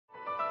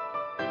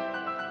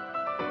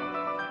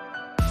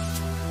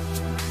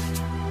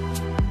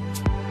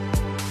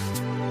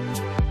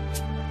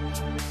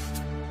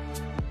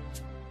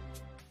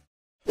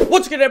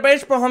What's good everybody,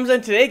 it's Bro Hamza,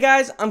 and today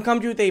guys, I'm coming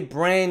to you with a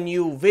brand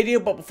new video.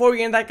 But before we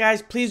get into that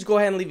guys, please go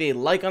ahead and leave a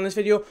like on this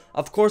video.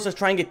 Of course, let's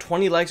try and get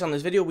 20 likes on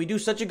this video. We do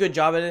such a good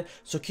job at it,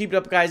 so keep it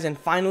up guys. And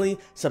finally,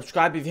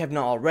 subscribe if you have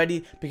not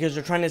already, because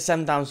we're trying to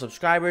 7,000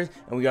 subscribers,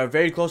 and we are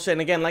very close to it.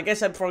 And again, like I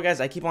said before guys,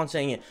 I keep on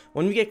saying it,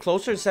 when we get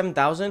closer to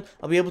 7,000,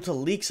 I'll be able to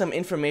leak some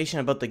information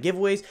about the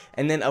giveaways.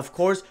 And then of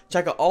course,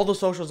 check out all the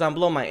socials down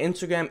below. My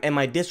Instagram and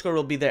my Discord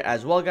will be there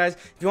as well guys.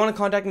 If you want to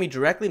contact me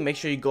directly, make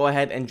sure you go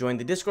ahead and join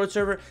the Discord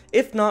server.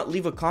 If not,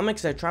 leave a comment,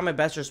 because I try my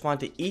best to respond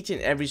to each and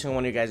every single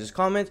one of you guys'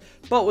 comments.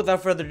 But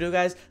without further ado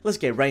guys, let's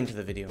get right into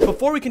the video.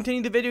 Before we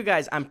continue the video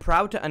guys, I'm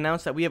proud to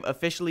announce that we have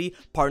officially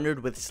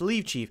partnered with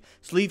Sleeve Chief.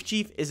 Sleeve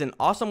Chief is an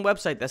awesome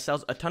website that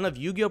sells a ton of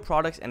Yu-Gi-Oh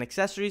products and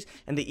accessories,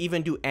 and they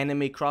even do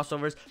anime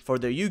crossovers for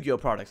their Yu-Gi-Oh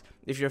products.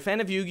 If you're a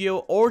fan of Yu-Gi-Oh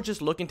or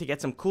just looking to get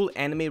some cool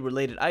anime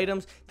related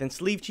items, then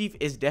Sleeve Chief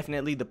is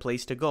definitely the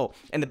place to go.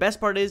 And the best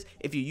part is,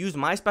 if you use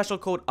my special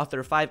code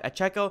Ather5 at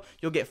checkout,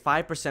 you'll get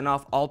 5%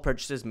 off all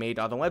purchases made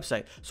on the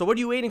website. So what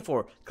are you waiting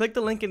for? Click the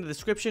link in the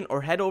description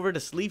or head over to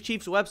Sleeve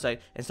Chief's website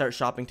and start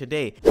shopping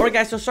today. Alright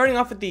guys, so starting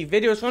off with the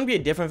video, it's going to be a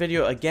different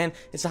video. Again,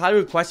 it's a highly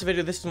requested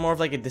video. This is more of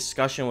like a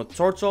discussion with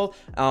Swordsoul.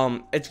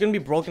 It's going to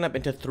be broken up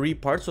into 3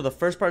 parts. So the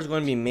first part is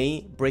going to be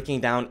me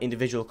breaking down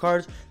individual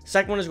cards.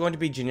 Second one is going to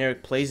be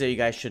generic plays that you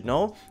guys should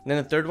know. And then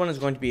the third one is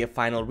going to be a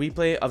final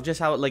replay of just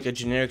how like a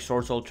generic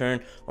Swordsoul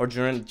turn or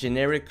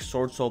generic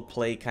Swordsoul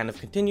play kind of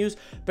continues.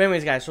 But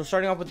anyways guys, so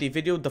starting off with the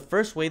video, the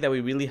first way that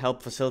we really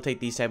help facilitate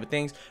these type of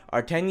things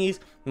are Tenyis,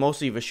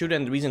 mostly Vashuda,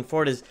 and the reason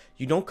for it is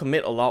you don't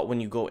commit a lot when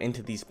you go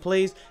into these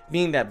plays,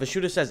 being that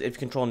Vashuda says if you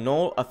control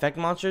no effect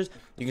monsters,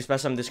 you can special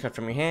summon this card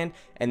from your hand,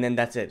 and then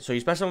that's it. So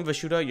you special summon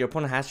Vashuda, your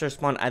opponent has to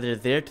respond either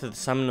there to the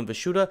summon of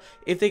Vashuda,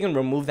 if they can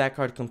remove that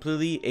card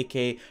completely,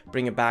 aka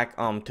bring it back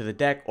to the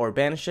deck or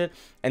banish it,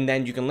 and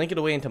then you can link it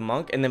away into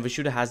Monk, and then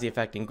Vashuda has the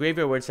effect in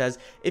Graveyard where it says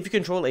if you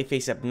control a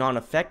face-up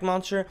non-effect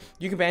monster,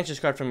 you can banish this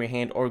card from your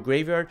hand or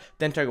graveyard,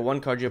 then target one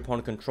card your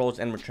opponent controls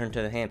and return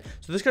to the hand.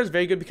 So this card is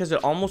very good because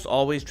it almost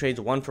always trades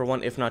 1 for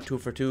 1, if not 2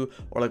 for 2,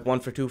 or like 1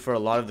 for 2 for a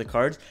lot of the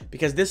cards,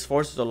 because this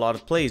forces a lot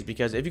of plays.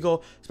 Because if you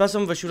go special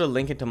summon Vashuda,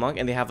 link into Monk,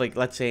 and they have like,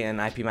 let's say, an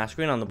IP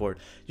Masquerade on the board,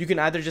 you can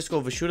either just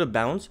go Vashuda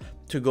bounce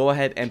to go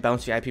ahead and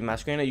bounce the IP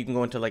Masquerade. You can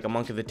go into like a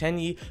Monk of the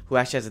Tenyi who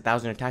actually has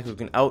 1,000 attack, who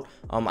can out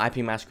IP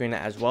Masquerade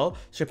as well.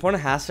 So your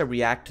opponent has to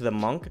react to the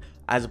Monk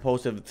as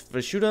opposed to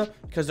Vashuda,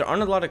 because there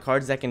aren't a lot of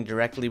cards that can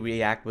directly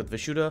react with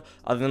Vashuda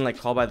other than like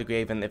Call by the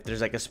Grave, and if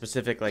there's like a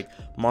specific like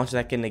monster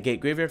that can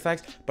negate graveyard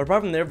effects. But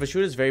apart from there,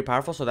 Vashuda is very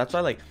powerful, so that's why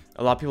like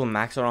a lot of people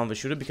max out on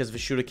Vashuda, because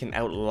Vashuda can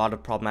out a lot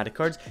of problematic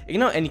cards. It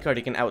can out any card,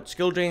 it can out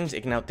skill drains,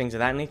 it can out things of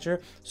that nature.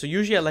 So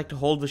usually I like to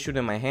hold Vashuda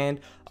in my hand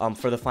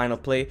for the final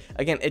play.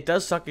 Again, it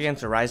does suck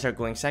against a Rise Heart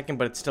going second,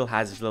 but it still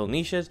has its little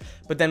niches.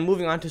 But then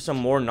moving on to some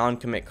more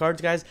non-commit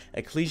cards guys,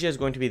 Ecclesia is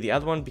going to be the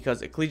other one,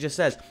 because Ecclesia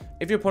says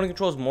if your opponent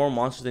controls more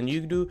monsters than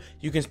you do,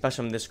 you can special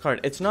summon this card.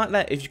 It's not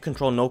that if you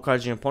control no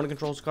cards, your opponent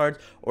controls cards,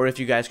 or if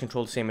you guys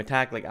control the same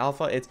attack like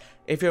Alpha. It's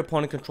if your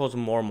opponent controls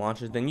more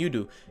monsters than you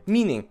do,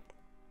 meaning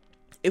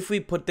if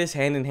we put this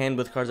hand in hand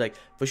with cards like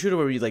Vashuda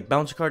where we like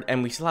bounce a card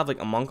and we still have like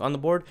a Monk on the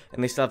board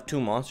and they still have 2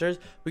 monsters,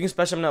 we can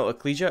special summon out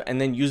Ecclesia and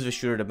then use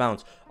Vashuda to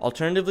bounce.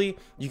 Alternatively,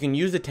 you can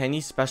use the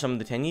Tenyis, special summon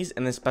the Tenyis,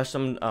 and then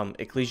special summon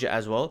Ecclesia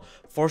as well,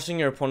 forcing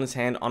your opponent's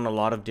hand on a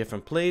lot of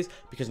different plays,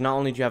 because not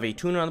only do you have a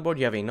tuner on the board,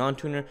 you have a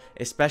non-tuner,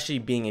 especially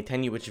being a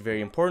Tenyi, which is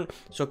very important.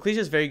 So Ecclesia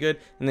is very good,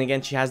 and then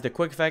again she has the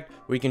quick effect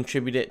where you can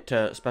tribute it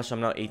to special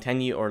summon out a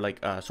Tenyi or like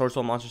a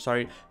Swordsoul monster,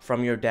 sorry,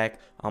 from your deck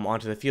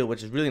onto the field,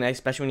 which is really nice,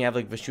 especially when you have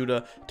like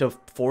Vashuda to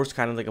force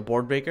kind of like a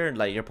board breaker,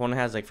 like your opponent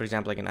has like for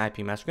example like an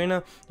IP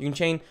Masquerade. You can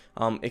chain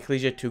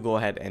Ecclesia to go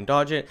ahead and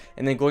dodge it.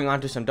 And then going on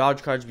to some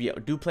dodge cards, we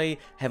do play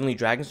Heavenly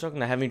Dragon Circle.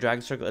 Now Heavenly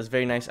Dragon Circle is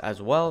very nice as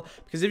well,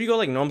 because if you go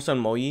like Normal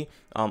Summon Moi,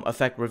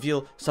 effect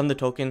reveal, summon the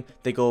token,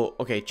 they go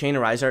okay, chain a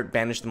Rise Art,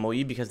 banish the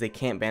Moi, because they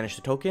can't banish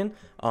the token,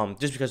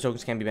 just because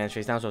tokens can't be banished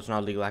face down, so it's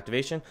not a legal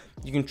activation.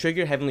 You can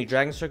trigger Heavenly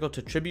Dragon Circle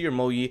to tribute your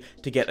Moi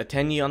to get a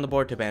Tenyi on the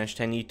board, to banish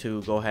Tenyi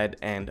to go ahead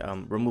and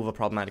remove a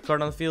problematic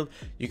card on the field.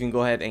 You can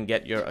go ahead and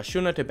get your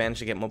Ashuna to banish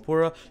to get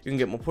Mopura. You can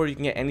get Mopura, you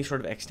can get any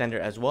sort of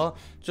extender as well.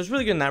 So it's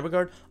really good in that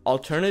regard.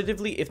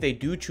 Alternatively, if they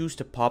do choose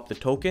to pop the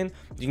token,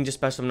 you can just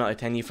special summon out a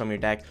Tenyi from your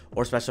deck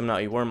or special summon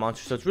out a Worm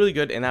monster. So it's really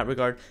good in that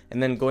regard.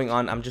 And then going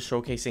on, I'm just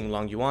showcasing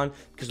Long Yuan,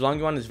 because Long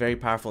Yuan is very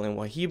powerful in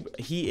what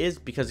he is,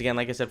 because again,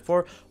 like I said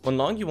before, when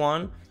Long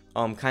Yuan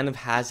kind of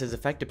has his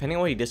effect, depending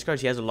on what he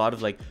discards, he has a lot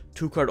of like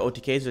 2-card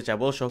OTKs, which I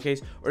will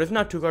showcase, or if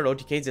not 2-card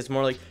OTKs, it's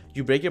more like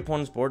you break your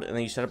opponent's board and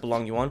then you set up a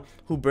Long Yuan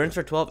who burns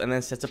for 12 and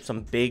then sets up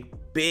some big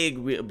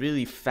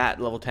really fat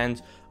level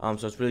 10s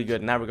so it's really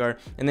good in that regard.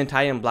 And then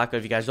Taya and Blackout,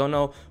 if you guys don't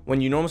know,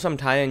 when you normal summon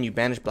Taya and you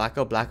banish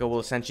Blackout, Blackout will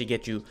essentially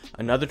get you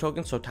another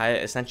token. So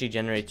Taya essentially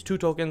generates 2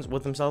 tokens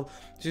with himself.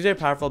 So he's very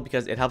powerful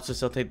because it helps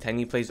facilitate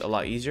 10 plays a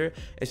lot easier,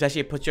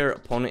 especially it puts your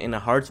opponent in a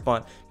hard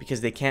spot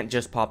because they can't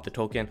just pop the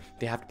token,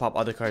 they have to pop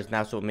other cards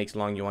now, so it makes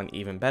Long Yuan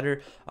even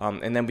better.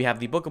 And then we have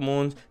the Book of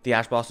Moons, the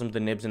Ash Blossoms, the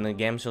Nibs, and the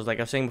Gamshells. Like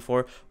I was saying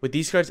before, with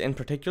these cards in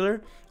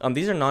particular,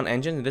 these are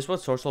non-engine, and this is what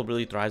Swordsoul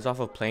really thrives off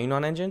of, playing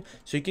non-engine.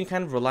 So you can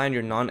kind of rely on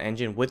your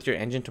non-engine with your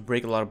engine to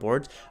break a lot of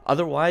boards.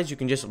 Otherwise, you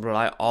can just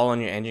rely all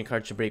on your engine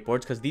cards to break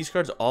boards, because these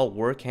cards all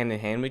work hand in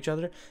hand with each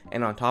other,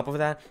 and on top of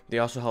that, they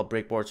also help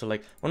break boards. So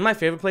like one of my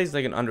favorite plays,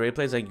 like an underrated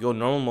plays, like you go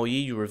normal Mo Yi,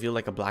 you reveal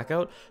like a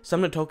Blackout,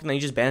 summon a token, then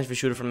you just banish the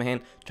shooter from the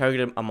hand,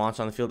 target a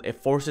monster on the field.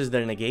 It forces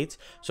their negates,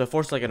 so it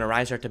forces like an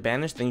Arise Art to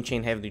banish, then you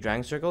chain Heavily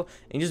Dragon Circle,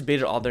 and you just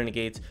baited all their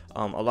negates,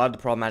 a lot of the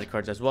problematic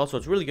cards as well. So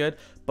it's really good.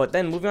 But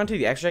then moving on to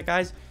the extra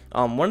guys,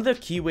 one of the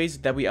key ways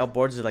that we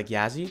outboard is like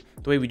Yazi.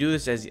 The way we do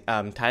this is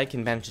Taya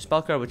can banish a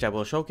spell card, which I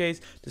will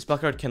showcase. The spell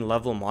card can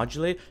level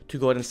modulate to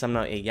go ahead and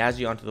summon out a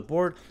Yazi onto the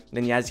board.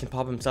 Then Yazi can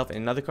pop himself in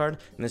another card,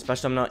 and then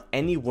special summon out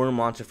any worm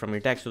monster from your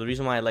deck. So the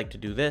reason why I like to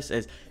do this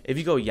is if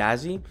you go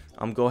Yazi,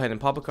 go ahead and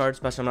pop a card,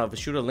 special summon out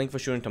Vishuda, link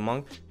Vishuda into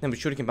Monk, then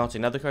Vishuda can bounce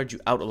another card, you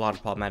out a lot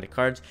of problematic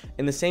cards.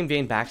 In the same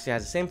vein, Baxia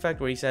has the same effect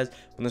where he says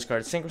when this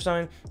card is synchro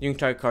summon, you can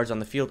target cards on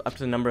the field up to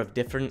the number of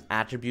different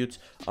attributes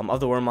of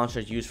the worm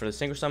monsters used for the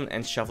synchro summon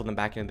and shuffle them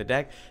back into the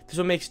deck. This is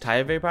what makes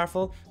Taya very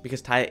powerful,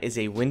 because Taya is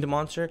a wind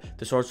monster.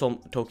 The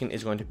Swordsoul token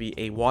is going to be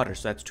a water,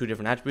 so that's 2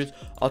 different attributes.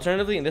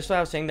 Alternatively, and this is why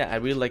I was saying that I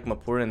really like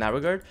Mapura in that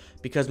regard,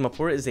 because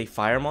Mapura is a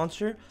fire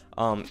monster,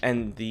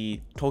 and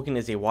the token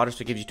is a water,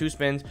 so it gives you 2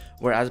 spins,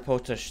 whereas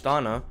opposed to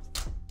Shtana,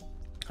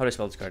 how do I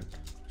spell this card?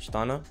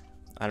 Shtana?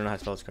 I don't know how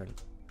to spell this card.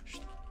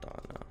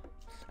 Shtana.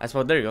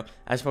 There you go.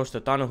 As opposed to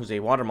Thana, who's a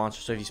water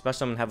monster. So if you special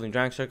summon Heavenly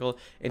Dragon Circle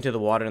into the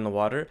water in the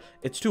water,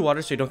 it's 2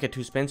 waters, so you don't get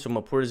 2 spins. So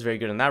Mapura is very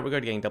good in that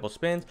regard, getting double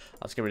spins.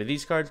 Let's get rid of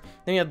these cards.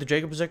 Then you have the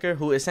Draco Berserker,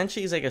 who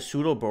essentially is like a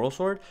pseudo Burrow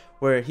Sword,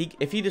 where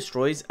if he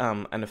destroys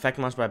an effect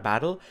monster by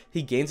battle,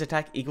 he gains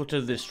attack equal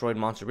to the destroyed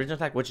monster original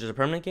attack, which is a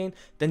permanent gain.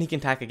 Then he can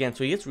attack again.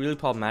 So he gets really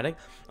problematic,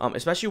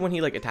 especially when he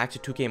like attacks a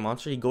 2k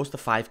monster. He goes to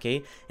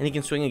 5k and he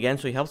can swing again.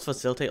 So he helps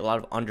facilitate a lot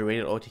of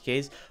underrated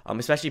OTKs,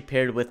 especially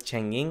paired with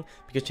Cheng Ying,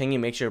 because Cheng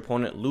Ying makes your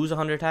opponent lose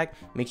 100 attack,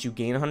 makes you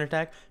gain 100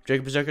 attack.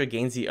 Draco Berserker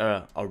gains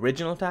the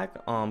original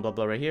attack, blah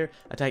blah right here,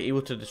 attack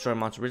equal to destroy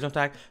monster original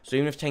attack. So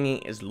even if Cheng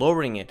Ying is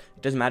lowering it,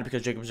 it doesn't matter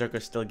because Draco Berserker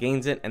still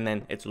gains it, and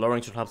then it's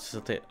lowering, so it helps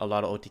facilitate a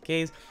lot of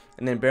OTKs.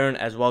 And then Baron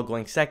as well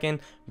going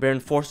second. Baron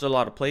forces a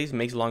lot of plays,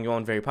 makes Long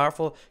Yuan very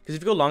powerful, because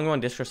if you go Long Yuan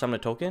discard summon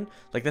a token,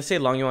 like let's say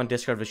Long Yuan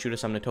discard Vishuda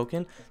summon a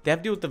token, they have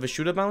to deal with the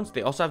Vishuda bounce.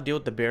 They also have to deal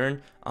with the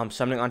Baron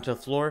summoning onto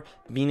the floor,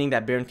 meaning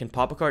that Baron can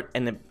pop a card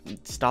and then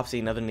stops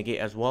another negate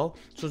as well.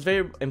 So it's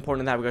very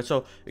important in that regard.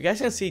 So you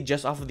guys can see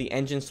just off of the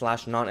engine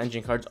 /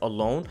 non-engine cards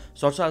alone,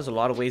 Swordsoul has a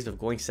lot of ways of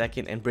going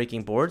second and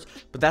breaking boards,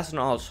 but that's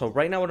not all. So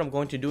right now what I'm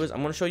going to do is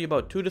I'm going to show you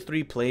about 2 to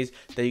 3 plays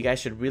that you guys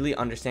should really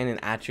understand and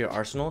add to your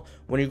arsenal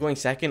when you're going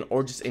second,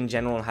 or just in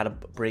general on how to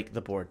break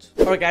the boards.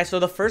 Alright guys, so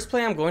the first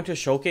play I'm going to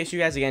showcase you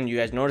guys, again, you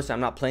guys notice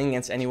I'm not playing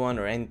against anyone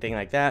or anything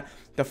like that.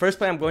 The first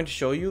play I'm going to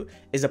show you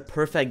is a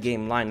perfect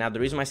game line. Now the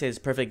reason why I say it's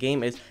a perfect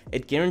game is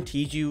it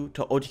guarantees you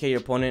to OTK your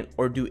opponent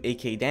or do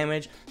AK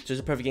damage. So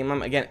it's a perfect game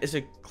line. Again, it's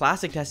a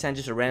classic test hand,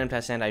 just a random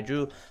test hand I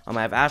drew. I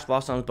have Ash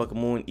Blossoms, Book of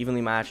Moon,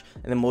 evenly matched,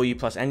 and then Mo Yi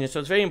plus engine. So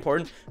it's very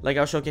important. Like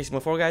I was showcasing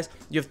before guys,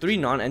 you have 3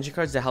 non-engine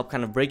cards that help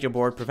kind of break your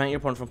board, prevent your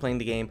opponent from playing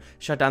the game,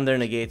 shut down their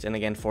negates, and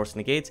again force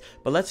negates.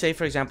 But let's say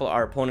for example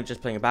our opponent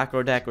just playing a back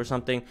row deck or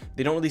something,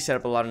 they don't really set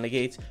up a lot of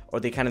negates, or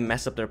they kind of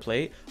mess up their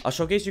play. I'll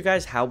showcase you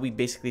guys how we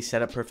basically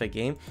set up perfect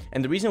game.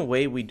 And the reason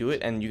way we do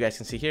it, and you guys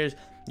can see here, is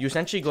you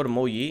essentially go to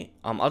Mo Yi.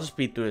 I'll just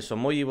speed through this. So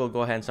Mo Yi will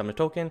go ahead and summon a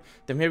token.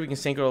 Then here we can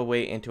synchro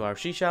away into our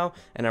Shishao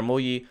and our Mo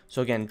Yi.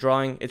 So again,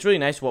 drawing, it's really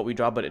nice what we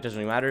draw, but it doesn't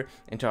really matter,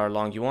 into our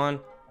Long Yuan.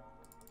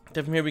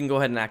 Then from here we can go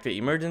ahead and activate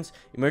Emergence.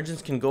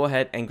 Emergence can go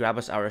ahead and grab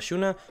us our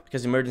Ashuna,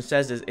 because Emergence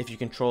says is if you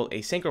control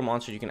a synchro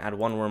monster, you can add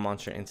 1 worm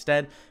monster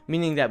instead,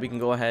 meaning that we can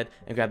go ahead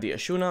and grab the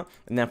Ashuna,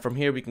 and then from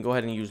here we can go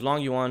ahead and use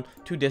Long Yuan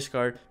to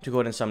discard to go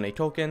ahead and summon a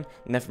token,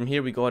 and then from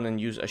here we go ahead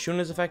and use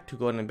Ashuna's effect to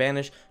go ahead and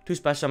banish to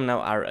special summon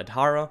out our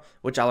Adhara,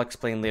 which I'll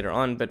explain later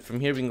on. But from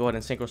here we can go ahead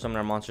and synchro summon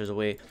our monsters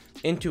away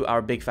into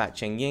our big fat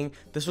Cheng Ying.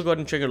 This will go ahead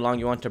and trigger Long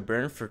Yuan to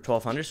burn for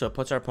 1200, so it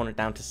puts our opponent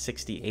down to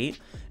 68.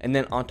 And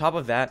then on top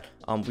of that,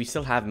 we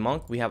still have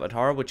Monk, we have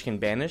Ather, which can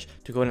banish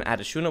to go ahead and add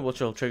Ashuna,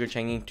 which will trigger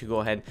Cheng Ying to go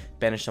ahead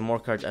banish some more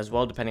cards as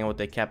well, depending on what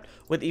they kept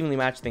with evenly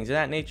matched, things of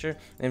that nature.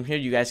 And here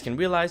you guys can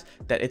realize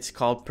that it's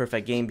called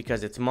perfect game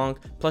because it's Monk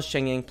plus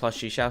Cheng Ying plus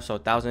Shishao, so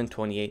 1000,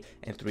 28,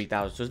 and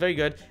 3000. So it's very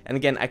good. And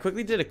again, I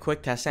quickly did a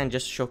quick test hand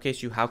just to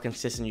showcase you how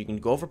consistent you can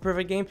go for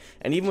perfect game.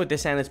 And even with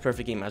this hand, it's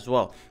perfect game as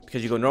well,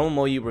 because you go normal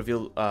Mo Yi,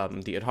 reveal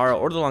the Adhara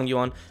or the Long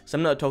Yuan,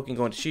 summon a token,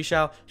 go into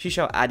Shishao,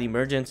 Shishao add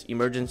Emergence,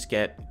 Emergence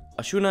get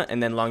Ashuna,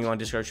 and then Long Yuan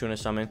discard Ashuna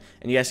summon,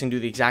 and you guys can do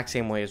the exact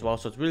same way as well.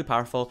 So it's really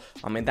powerful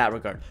in that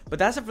regard. But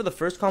that's it for the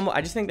first combo.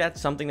 I just think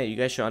that's something that you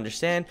guys should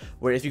understand,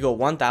 where if you go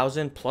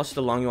 1000 plus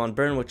the Long Yuan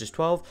burn, which is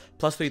 12,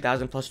 plus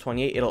 3000 plus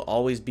 28, it'll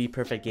always be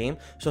perfect game.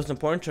 So it's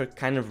important to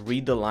kind of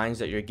read the lines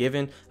that you're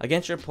given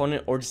against your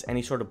opponent or just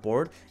any sort of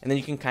board, and then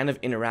you can kind of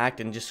interact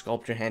and just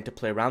sculpt your hand to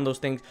play around those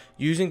things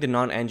using the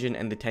non-engine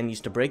and the 10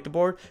 to break the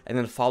board, and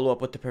then follow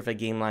up with the perfect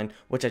game line,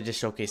 which I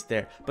just showcased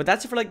there. But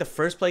that's it for like the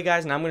first play,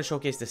 guys. Now I'm going to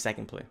showcase the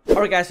second play.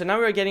 Alright guys, so now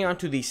we're getting on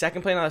to the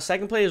second play. Now the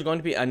second play is going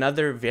to be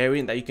another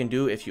variant that you can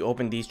do if you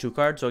open these two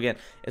cards. So again,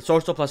 it's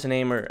Swordsoul plus a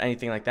name or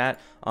anything like that.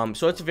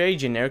 So it's a very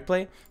generic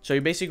play. So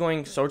you're basically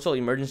going Swordsoul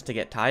Emergence to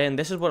get Taya, and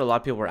this is what a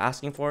lot of people were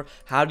asking for.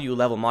 How do you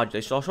level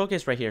modulate? So I'll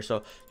showcase right here.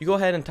 So you go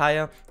ahead and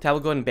Taya will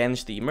go ahead and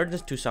banish the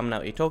Emergence to summon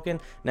out a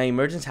token. Now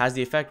Emergence has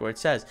the effect where it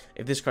says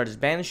if this card is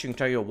banished, you can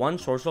target one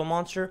Swordsoul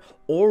monster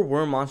or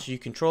worm monster you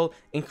control,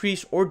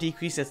 increase or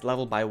decrease its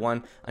level by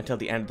 1 until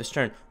the end of this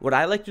turn. What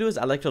I like to do is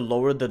I like to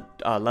lower the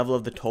level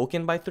of the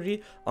token by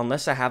 3,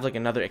 unless I have like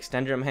another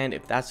extender in my hand.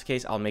 If that's the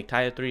case, I'll make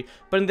Taya 3,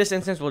 but in this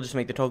instance we'll just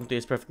make the token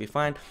 3. Is perfectly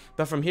fine.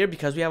 But from here,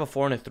 because we have a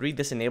 4 and a 3,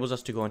 this enables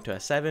us to go into a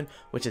 7,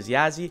 which is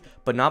Yazi,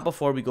 but not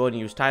before we go ahead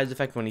and use Taya's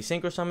effect when he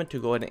synchro summon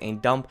to go ahead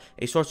and dump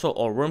a Swordsoul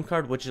or worm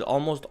card, which is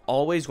almost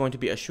always going to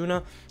be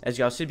Ashuna, as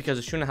y'all see, because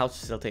Ashuna helps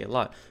facilitate a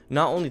lot.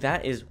 Not only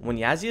that, is when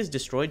Yazi is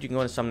destroyed, you can go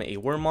ahead and summon a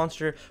worm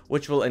monster,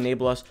 which will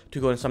enable us to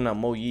go ahead and summon out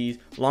Mo Yis,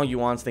 Long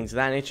Yuans, things of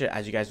that nature,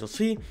 as you guys will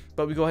see.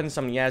 But we go ahead and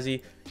summon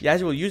Yazi.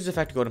 Yazi will use this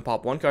effect to go ahead and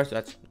pop one card,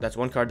 so that's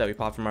one card that we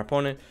pop from our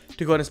opponent,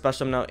 to go ahead and special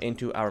summon out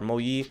into our Mo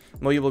Yi.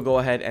 Mo Yi will go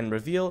ahead and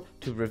reveal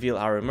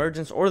our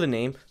Emergence or the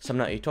name,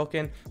 summon out a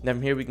token. Then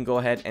from here we can go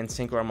ahead and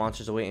synchro our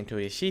monsters away into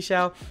a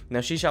Shishao. Now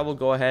Shishao will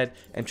go ahead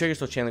and trigger,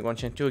 so chain link 1,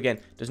 chain 2. Again,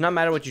 does not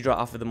matter what you draw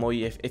off of the Mo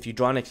Yi. If you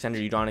draw an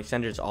extender, you draw an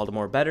extender, it's all the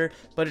more better,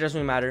 but it doesn't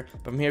really matter.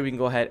 But from here we can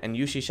go ahead and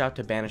use Shishao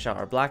to banish out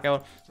our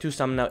blackout, to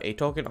summon out a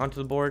token onto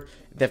the board.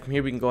 Then from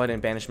here we can go ahead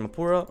and banish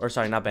Mapura, or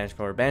sorry, not banish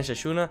Mapura, banish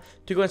Ashuna,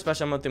 to go and special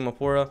summon out the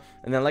Mapura.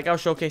 And then like I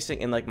was showcasing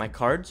in like my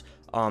cards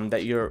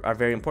that are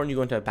very important, you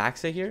go into a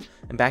Baxia here,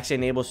 and Baxia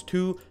enables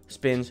 2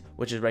 spins,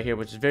 which is right here,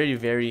 which is very,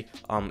 very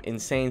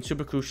insane,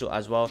 super crucial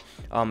as well.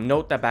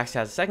 Note that Baxia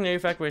has a secondary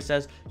effect where it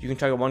says you can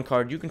target one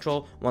card you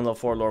control, one level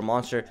 4 lower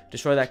monster,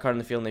 destroy that card in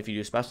the field, and if you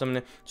do special summon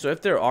it. So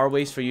if there are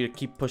ways for you to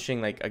keep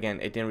pushing, like again,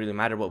 it didn't really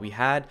matter what we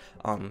had,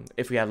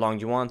 if we had Long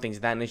Yuan, things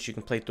of that nature, you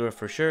can play through it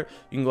for sure.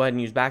 You can go ahead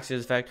and use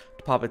Baxia's effect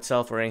to pop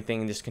itself or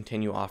anything and just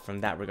continue off from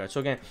that regard.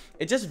 So again,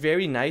 it's just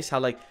very nice how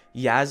like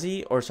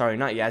Yazi, or sorry,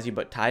 not Yazi,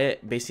 but Taya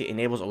basically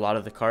enables a lot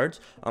of the cards,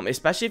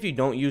 especially if you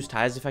don't use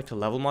Taya's effect to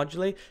level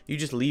modulate. You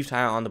just leave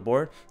Taya on the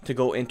board to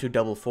go into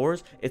double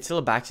 4s. It's still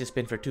a Baxia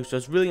spin for 2, so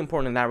it's really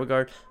important in that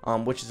regard,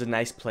 which is a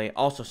nice play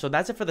also. So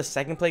that's it for the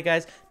second play,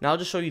 guys. Now I'll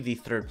just show you the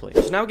third play.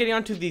 So now getting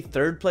on to the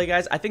third play,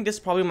 guys. I think this is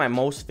probably my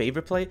most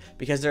favorite play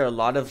because there are a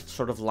lot of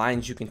sort of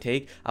lines you can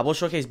take. I will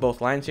showcase both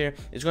lines here.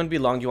 It's going to be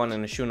Long Yuan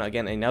and Ashuna.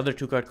 Again, another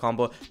 2-card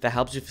combo that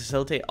helps you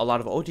facilitate a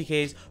lot of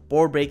OTKs,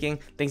 board breaking,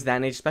 things of that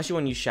nature, especially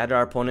when you shatter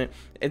our opponent.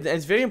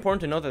 It's very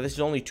important to note that this is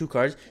only 2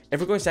 cards. If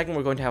we're going second,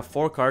 we're going to have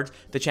 4 cards.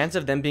 The chance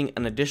of them being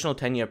an additional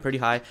 10 are pretty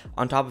high.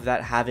 On top of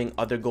that, having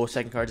other go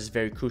second cards is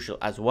very crucial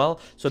as well.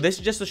 So this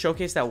is just to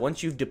showcase that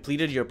once you've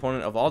depleted your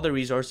opponent of all their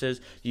resources,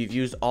 you've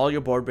used all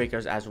your board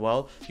breakers as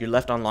well, you're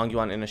left on Long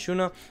Yuan and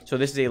Ashuna. So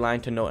this is a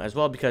line to note as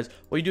well, because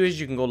what you do is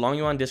you can go Long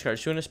Yuan, discard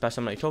Ashuna, special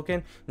summon a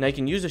token. Now you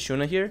can use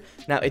Ashuna here.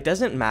 Now it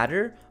doesn't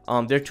matter.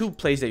 There are 2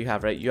 plays that you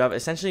have, right? You have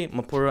essentially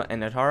Mapura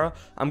and Ather.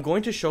 I'm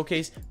going to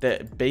showcase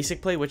the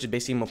basic play, which is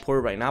basically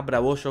Mapura right now, but I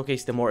will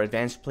showcase the more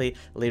advanced play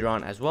later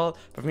on as well.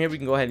 From here, we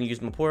can go ahead and use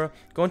Mapura,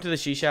 go into the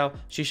Shishao.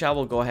 Shishao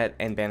will go ahead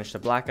and banish the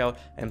blackout,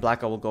 and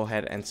blackout will go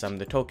ahead and summon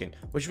the token,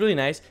 which is really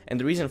nice. And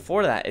the reason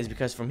for that is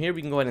because from here, we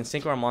can go ahead and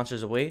synchro our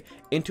monsters away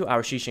into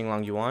our Shishing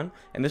Long Yuan,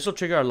 and this will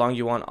trigger our Long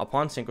Yuan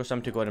upon synchro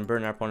summon to go ahead and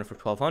burn our opponent for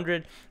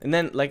 1200. And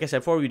then, like I said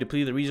before, we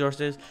deplete the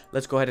resources.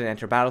 Let's go ahead and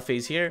enter battle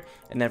phase here,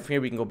 and then from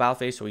here, we can go battle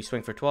phase. So we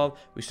swing for 12,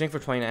 we swing for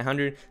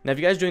 2900. Now if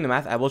you guys are doing the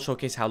math, I will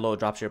showcase how low it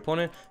drops your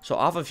opponent. So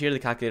off of here, the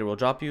calculator will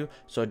drop you.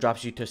 So it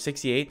drops you to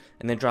 68,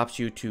 and then drops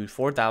you to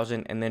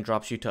 4000, and then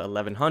drops you to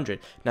 1100.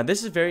 Now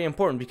this is very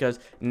important because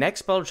next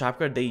spell trap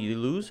card they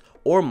lose,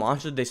 or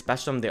monster they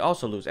special summon they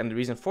also lose. And the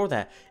reason for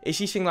that is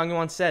Shishing Long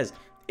Yuan says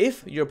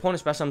if your opponent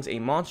special summons a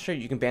monster,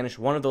 you can banish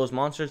one of those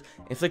monsters,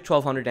 inflict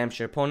 1200 damage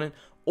to your opponent.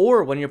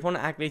 Or when your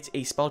opponent activates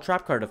a spell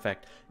trap card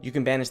effect, you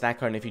can banish that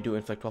card if you do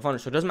inflict 1200.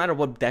 So it doesn't matter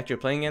what deck you're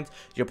playing against,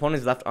 your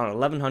opponent is left on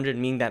 1100,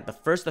 meaning that the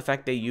first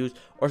effect they use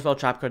or spell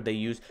trap card they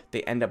use,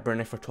 they end up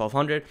burning for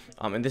 1200.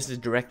 And this is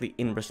directly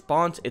in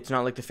response. It's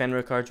not like the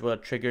Fenrir cards where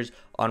it triggers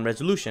on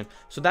resolution.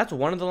 So that's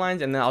one of the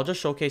lines, and then I'll just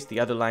showcase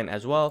the other line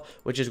as well,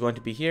 which is going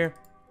to be here,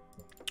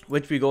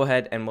 which we go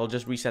ahead and we'll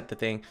just reset the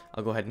thing.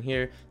 I'll go ahead and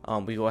here,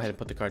 we go ahead and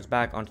put the cards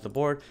back onto the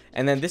board.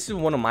 And then this is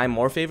one of my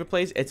more favorite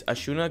plays. It's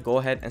Ashuna. Go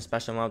ahead and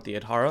special out the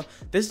Ather.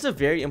 This is a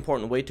very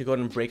important way to go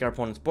ahead and break our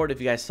opponent's board.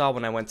 If you guys saw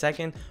when I went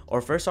second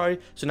or first, sorry.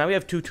 So now we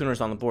have 2 tuners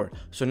on the board.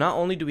 So not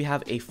only do we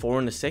have a 4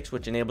 and a 6,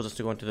 which enables us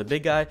to go into the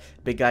big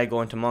guy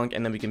go into monk,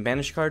 and then we can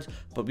banish cards,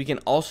 but we can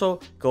also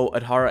go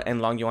Ather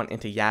and Long Yuan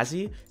into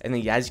Yazi, and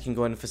then Yazi can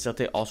go in and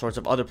facilitate all sorts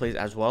of other plays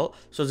as well.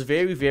 So it's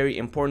very, very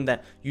important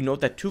that you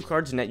note that 2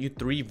 cards net you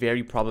 3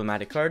 very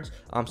problematic cards.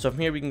 So from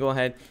here we can go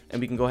ahead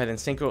and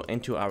synchro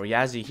into our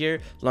Yazi here.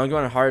 Long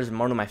Yuan and Ather is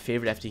one of my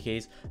favorite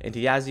FTKs into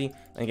Yazi.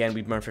 Again,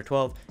 we burn for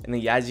 12, and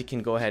then Yazi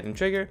can go ahead and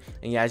trigger,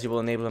 and Yazi will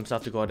enable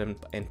himself to go ahead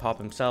and pop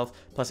himself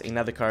plus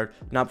another card,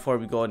 not before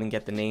we go ahead and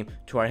get the name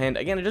to our hand.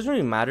 Again, it doesn't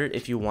really matter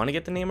if you want to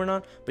get the name or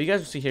not, but you guys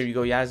will see here, you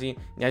go Yazi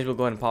will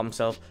go ahead and pop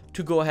himself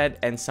to go ahead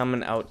and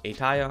summon out a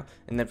Taya,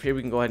 and then from here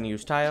we can go ahead and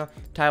use Taya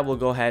will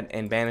go ahead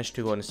and banish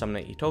to go ahead and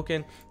summon a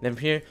token. Then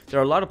from here there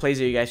are a lot of plays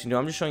that you guys can do.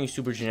 I'm just showing you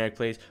super generic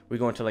plays. We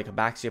go into like a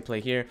Baxia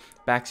play here.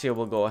 Baxia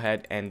will go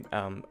ahead and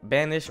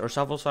banish or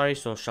shuffle, sorry,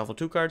 so shuffle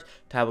 2 cards.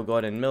 Taya will go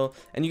ahead and mill,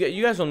 and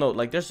you guys will note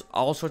like there's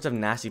all sorts of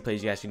nasty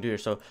plays you guys can do here.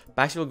 So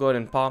Baxia will go ahead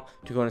and pop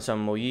to go ahead and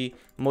summon Moyi.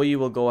 Moyi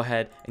will go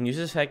ahead and use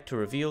this effect to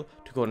reveal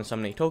to go ahead and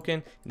summon a token.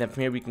 And then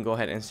from here we can go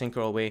ahead and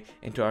synchro away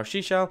into our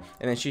Shishao,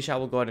 and then Shishao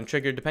will go ahead and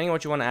trigger. Depending on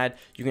what you want to add,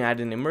 you can add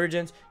an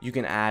emergence, you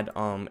can add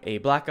a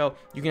blackout,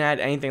 you can add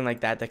anything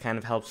like that that kind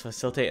of helps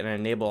facilitate and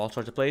enable all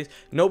sorts of plays.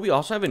 Note we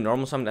also have a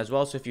normal summon as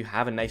well, so if you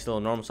have a nice little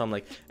normal summon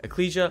like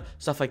Ecclesia,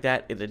 stuff like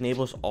that, it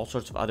enables all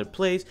sorts of other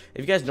plays.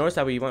 If you guys notice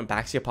that when you want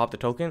Baxia pop the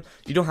token,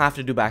 you don't have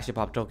to do Baxia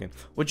pop token.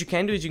 What you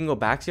can do is you can go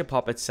Baxia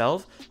pop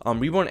itself,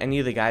 reborn any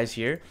of the guys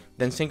here,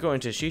 then synchro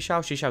into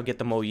Shishao, get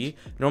the Moyi,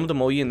 normal the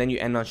Moyi, and then you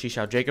end on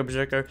Shishao Jacob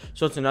Berserker.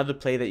 So it's another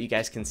play that you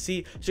guys can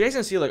see. So you guys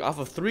can see like off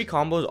of 3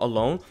 combos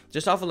alone,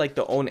 just off of like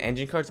the own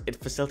engine cards,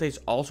 it facilitates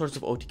all sorts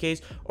of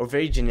OTKs or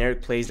very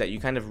generic plays that you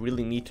kind of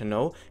really need to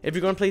know if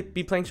you're going to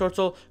be playing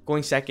Swordsoul,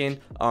 going second,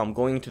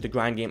 going into the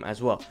grind game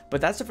as well. But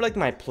that's it for like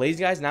my plays,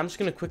 guys. Now I'm just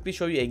going to quickly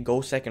show you a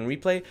go second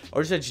replay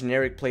or just a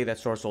generic play that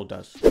Swordsoul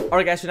does.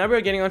 Alright guys, so now we're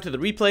getting onto the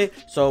replay.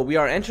 So we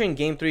are entering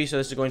game 3, so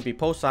this is going to be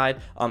post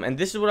side, and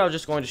this is what I was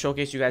just going to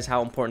showcase you guys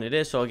how important it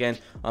is. So again,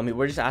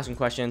 we're just asking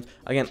questions.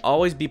 Again,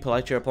 always be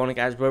polite to your opponent,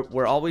 guys.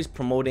 We're always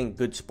promoting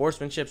good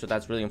sportsmanship, so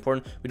that's really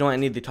important. We don't want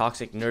any of the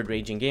toxic nerd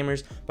raging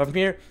gamers. But from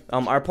here,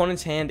 our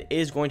opponent's hand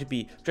is going to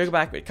be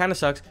Dragoback. It kind of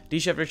sucks.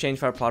 D-Shifter, Change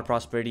Fire, Pod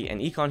Prosperity, and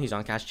Econ. He's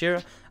on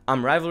Kashira.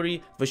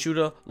 Rivalry,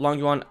 Vashuda, Long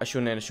Yuan,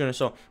 Ashuna, and Ashuna.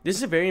 So this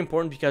is very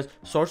important because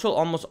Swordsoul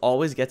almost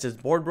always gets his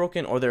board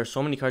broken, or there are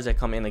so many cards that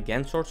come in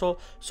against Swordsoul.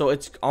 So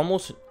it's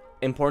almost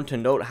important to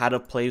note how to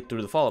play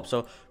through the follow-up.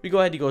 So we go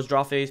ahead, he goes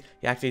draw phase,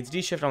 he activates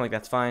D-Shift, I'm like,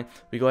 that's fine.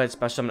 We go ahead,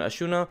 special summon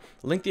Ashuna,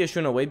 link the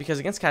Ashuna away, because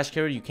against Cash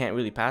Carry, you can't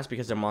really pass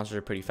because their monsters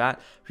are pretty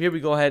fat. Here we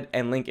go ahead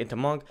and link into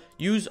Monk,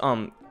 use,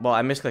 well,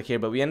 I misclick here,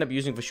 but we end up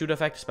using Vashuda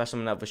effect to special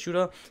summon out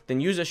Vashuda,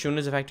 then use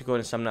Ashuna's effect to go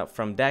ahead and summon out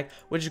from deck,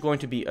 which is going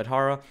to be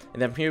Ather,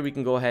 and then from here we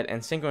can go ahead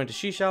and synchro into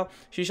Shishao.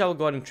 Shishao will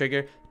go ahead and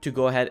trigger to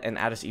go ahead and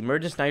add us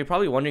Emergence. Now you're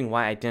probably wondering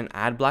why I didn't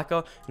add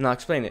Blackout, and I'll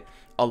explain it.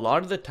 A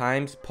lot of the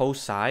times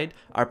post side,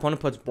 our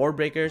opponent puts board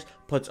breakers,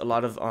 puts a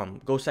lot of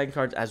go second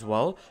cards as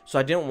well, so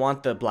I didn't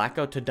want the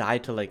Blackout to die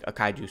to like a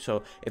Kaiju.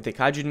 So if they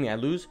Kaiju me, I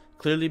lose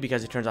clearly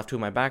because it turns off 2 of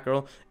my back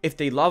row. If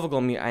they Lava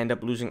Golem me, I end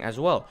up losing as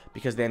well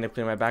because they end up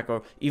clearing my back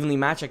row. Evenly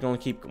matched, I can only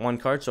keep 1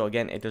 card, so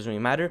again, it doesn't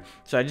really matter.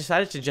 So I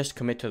decided to just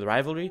commit to the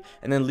rivalry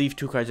and then leave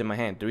 2 cards in my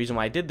hand. The reason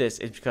why I did this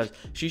is because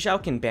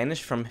Shishao can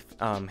banish from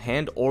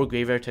hand or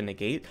graveyard to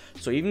negate.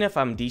 So even if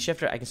I'm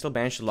D-Shifter, I can still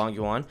banish the Long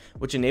Yuan,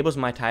 which enables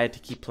my Taya to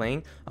keep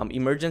playing.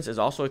 Emergence is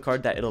also a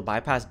card that it'll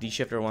bypass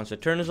D-Shifter once the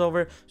turn is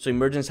over. So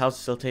Emergence helps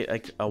facilitate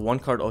like a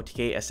 1-card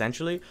OTK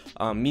essentially,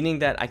 meaning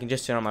that I can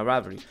just sit on my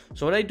rivalry.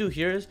 So what I do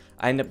here is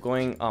I end up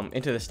going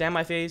into the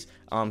standby phase.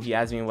 He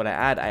adds me what I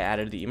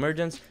added the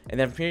Emergence, and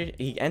then from here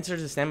he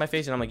enters the standby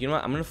phase, and I'm like, you know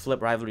what, I'm gonna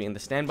flip rivalry in the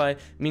standby,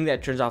 meaning that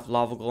it turns off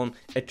Lava Golem,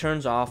 it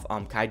turns off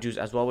Kaijus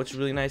as well, which is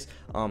really nice,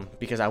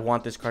 because I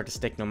want this card to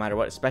stick no matter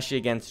what, especially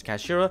against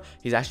Kashira.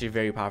 He's actually a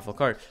very powerful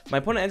card. My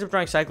opponent ends up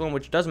drawing Cyclone,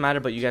 which doesn't matter,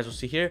 but you guys will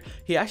see here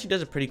he actually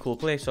does a pretty cool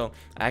play. So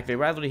I activate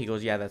rivalry, he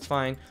goes, yeah, that's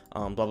fine,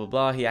 blah blah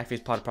blah. He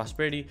activates Pot of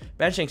Prosperity,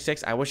 banishing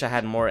 6. I wish I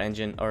had more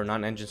engine, or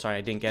non-engine, sorry,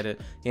 I didn't get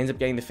it. He ends up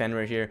getting the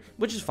Fenrir here,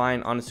 which is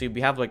fine. Honestly,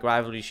 we have like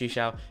rivalry,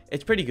 Shishao,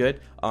 it's pretty good.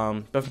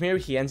 But from here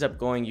he ends up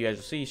going, you guys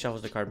will see, he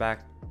shuffles the card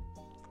back.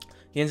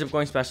 He ends up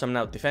going special summon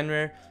out the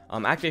Fenrir,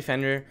 activate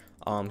Fenrir.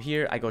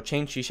 Here I go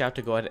change Shishao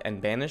to go ahead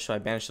and banish, so I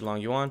banish the Long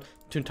Yuan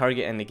to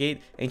target and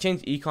negate, and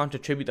change Econ to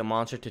tribute the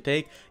monster to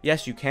take.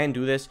 Yes, you can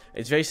do this.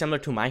 It's very similar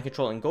to Mind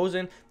Control and Goes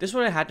In. This is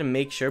what I had to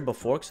make sure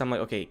before, because I'm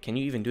like, okay, can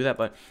you even do that?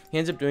 But he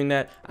ends up doing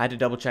that. I had to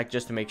double check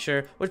just to make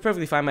sure, which is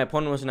perfectly fine. My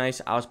opponent was nice.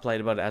 I was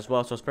polite about it as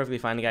well, so it's perfectly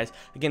fine, guys.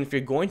 Again, if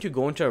you're going to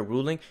go into a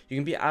ruling, you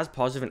can be as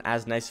positive and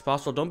as nice as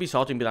possible. Don't be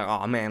salty and be like,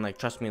 oh man, like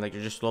trust me, like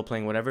you're just slow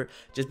playing, whatever.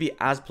 Just be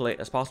as polite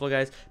as possible,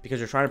 guys, because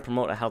you're trying to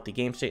promote a healthy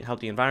game state,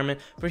 healthy environment. environment.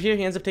 For here,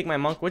 he ends up taking my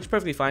monk, which is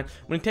perfectly fine.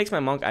 When he takes my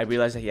monk, I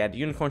realize that he had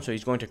unicorn, so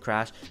he's going to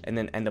crash and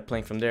then end up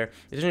playing from there.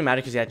 It doesn't really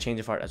matter because he had change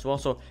of heart as well.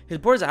 So his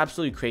board is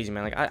absolutely crazy,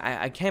 man. Like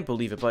I can't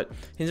believe it, but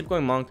he ends up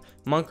going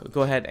monk,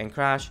 go ahead and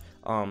crash.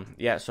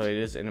 Yeah, so it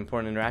is an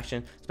important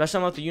interaction,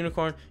 especially with the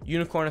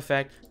unicorn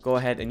effect. Go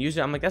ahead and use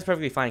it. I'm like, that's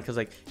perfectly fine, because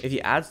like if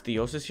he adds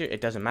Theosis here,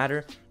 it doesn't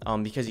matter,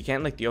 because he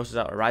can't like Theosis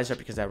out or Rise Up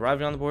because I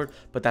arrived on the board.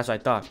 But that's what I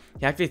thought.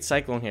 He activates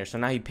Cyclone here, so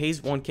now he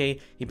pays 1k.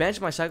 He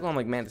banished my Cyclone. I'm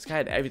like, man, this guy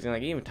had everything.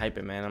 Like, he didn't even type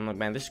it, man. I'm like,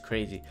 man, this is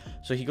crazy.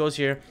 So he goes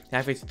here, he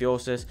activates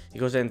Theosis. He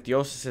goes in,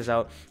 Theosis is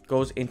out,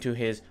 goes into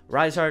his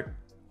Rise Heart.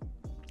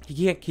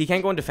 He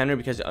can't go in Defender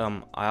because he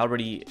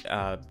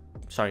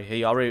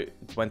already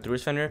went through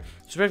his Fender.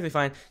 It's perfectly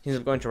fine. He ends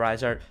up going to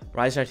Rise Heart.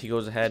 Rise Heart, he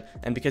goes ahead,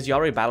 and because he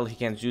already battled, he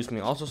can't Zeus me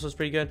also, so it's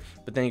pretty good.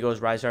 But then he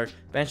goes Rise Heart,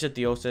 bench the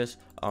Theosis,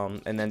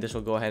 and then this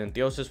will go ahead and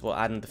Theosis will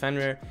add in the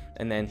Fenrir,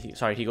 and then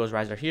he goes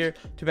Rise Heart here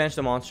to bench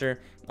the monster,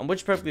 which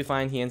is perfectly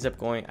fine. He ends up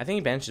going, I think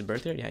he banishes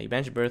Birth here. Yeah, he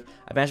banishes Birth.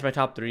 I banished my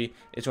top 3.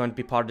 It's going to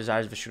be Pot of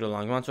Desires, Vishuddha,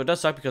 Longmont. So it does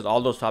suck because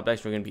all those top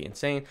decks were going to be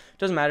insane.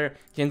 Doesn't matter.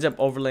 He ends up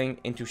overlaying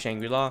into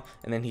Shangri-La,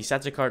 and then he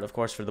sets a card, of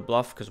course, for the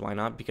bluff, because why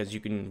not? Because you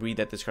can read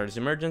that this card is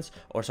Emergence,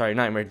 or sorry,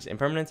 not Emergence,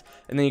 Impermanence.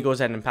 And then he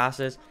goes ahead and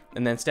passes,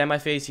 and then Standby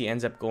Phase, he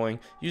ends up going,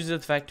 uses the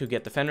effect to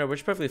get the Fenrir,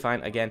 which is perfectly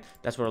fine. Again,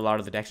 that's what a lot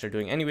of the decks are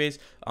doing anyways.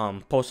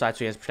 Post side, so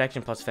he has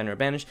protection plus Fenrir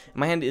banish.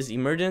 My hand is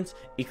Emergence,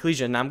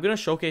 Ecclesia. Now I'm going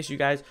to showcase you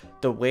guys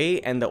the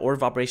way and the order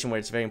of operation where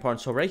it's very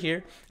important. So right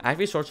here, I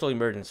activate Swordsoul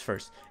Emergence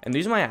first. And the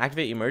reason why I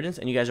activate Emergence,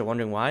 and you guys are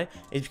wondering why,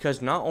 is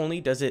because not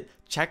only does it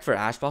check for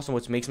Ash Blossom,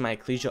 which makes my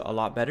Ecclesia a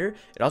lot better,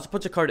 it also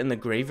puts a card in the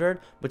graveyard,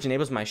 which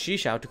enables my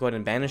Shishao to go ahead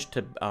and banish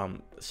to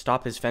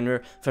stop his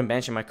Fenrir from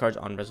banishing my cards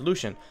on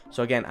resolution.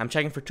 So again, I'm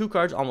checking for 2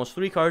 cards, almost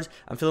 3 cards.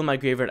 I'm filling my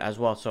graveyard as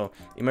well. So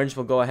Emergence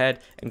will go ahead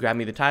and grab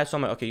me the tie. So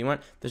I'm like, okay, you know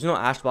what? There's no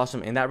Ash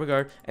Blossom in that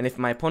regard. And if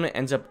my opponent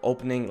ends up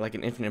opening like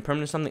an infinite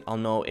permanent or something, I'll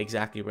know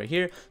exactly right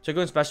here. So I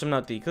go and special summon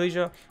out the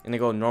Ecclesia, and I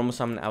go normal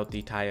summon out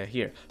the Taya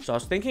here. So I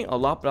was thinking a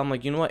lot, but I'm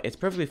like, you know what? It's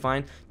perfectly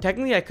fine.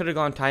 Technically, I could have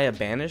gone Taya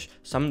banish,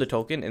 summon the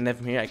token, and then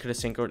from here I could have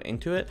synchroned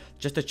into it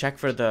just to check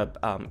for the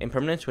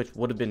impermanence, which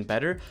would have been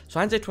better. So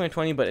I say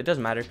 2020, but it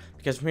doesn't matter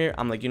because from here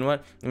I'm like, you know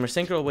what? I'm gonna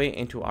synchro away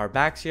into our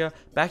Baxia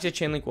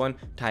Chainlink 1,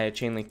 Taya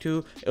Chainlink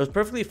 2. It was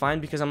perfectly fine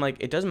because I'm like,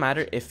 it doesn't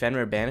matter if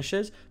Fenrir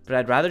banishes, but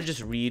I'd rather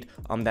just read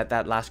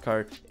that last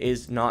card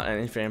is not an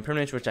infinite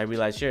impermanence, which I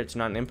realized here it's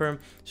not an imperm.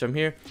 So from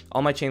here,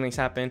 all my chainlinks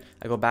happen.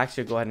 I go back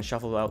to go ahead and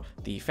shuffle out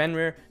the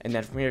Fenrir, and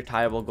then from here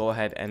Taya will go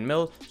ahead and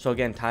mill. So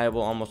again, Taya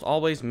will almost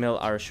always mill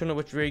Arashuna,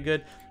 which is very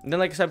good. And then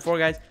like I said before,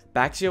 guys,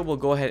 Baxia will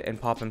go ahead and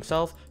pop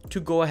himself to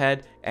go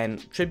ahead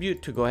and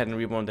tribute to go ahead and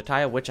reborn the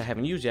Taya, which I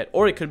haven't used yet,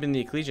 or it could have been the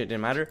Ecclesia, it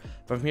didn't matter.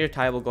 From here,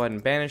 Taya will go ahead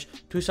and banish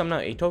to summon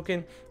out a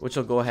token, which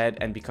will go ahead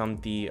and become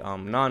the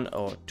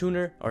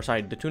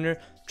the tuner.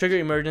 Trigger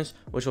Emergence,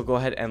 which will go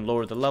ahead and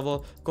lower the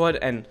level. Go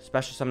ahead and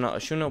special summon out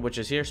Ashuna, which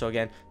is here. So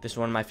again, this is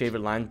one of my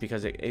favorite lines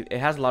because it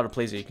has a lot of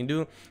plays that you can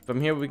do. From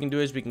here, what we can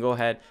do is we can go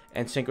ahead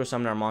and synchro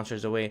summon our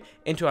monsters away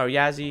into our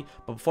Yazi.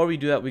 But before we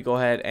do that, we go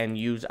ahead and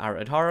use our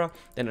Adhara.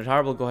 Then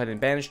Adhara will go ahead and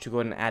banish to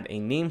go ahead and add a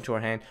name to our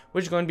hand,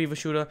 which is going to be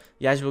Vishuddha.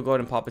 Yazi will go ahead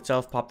and pop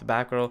itself, pop the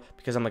back row,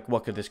 because I'm like,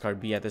 what could this card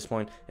be at this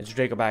point? It's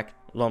Draco back.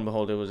 Lo and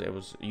behold, it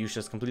was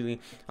useless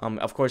completely.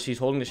 Of course, he's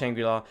holding the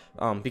Shangri-La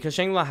because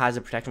Shangri-La has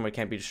a protection where it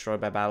can't be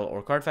destroyed by battle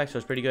or card effect, so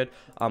it's pretty good.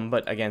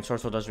 But again,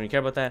 Swordsoul doesn't really care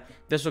about that.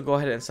 This will go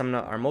ahead and summon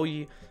out our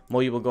Moyi.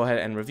 Moyi will go ahead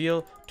and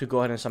reveal to go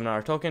ahead and summon out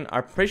our token.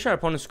 I'm pretty sure our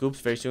opponent scoops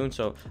very soon,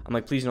 so I'm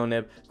like, please no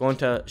nib. Going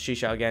to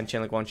Shisha again,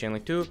 Chainlink 1,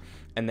 Chainlink 2.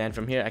 And then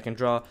from here I can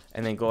draw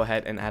and then go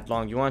ahead and add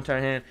Long Yuan to our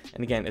hand.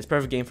 And again, it's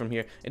perfect game from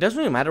here. It doesn't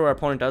really matter what our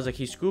opponent does, like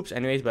he scoops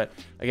anyways, but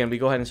again, we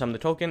go ahead and summon the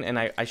token, and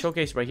I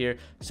showcase right here,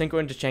 synchro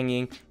into Cheng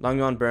Ying, Long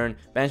Yuan burn,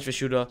 banish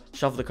Vishuddha,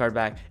 shuffle the card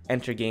back,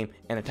 enter game,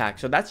 and attack.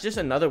 So that's just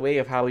another way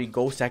of how we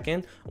go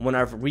second when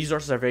our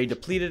resources are very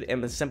depleted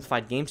in the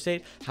simplified game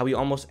state, how we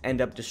almost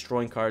end up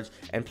destroying cards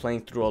and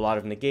playing through a lot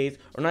of negates,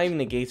 or not even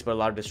negates, but a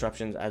lot of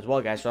disruptions as well,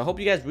 guys. So I hope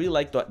you guys really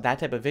like that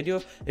type of video.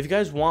 If you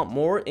guys want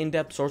more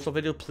in-depth Swordsoul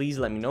video, please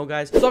let me know,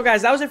 guys. So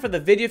guys, that was it for the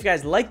video. If you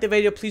guys liked the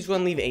video, please go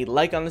and leave a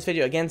like on this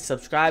video. Again,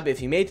 subscribe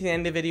if you made it to the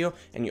end of the video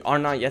and you are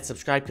not yet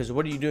subscribed, because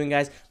what are you doing,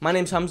 guys? My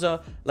name's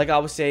Hamza. Like I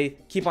always say,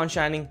 keep on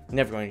shining,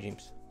 never go in your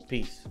dreams.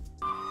 Peace.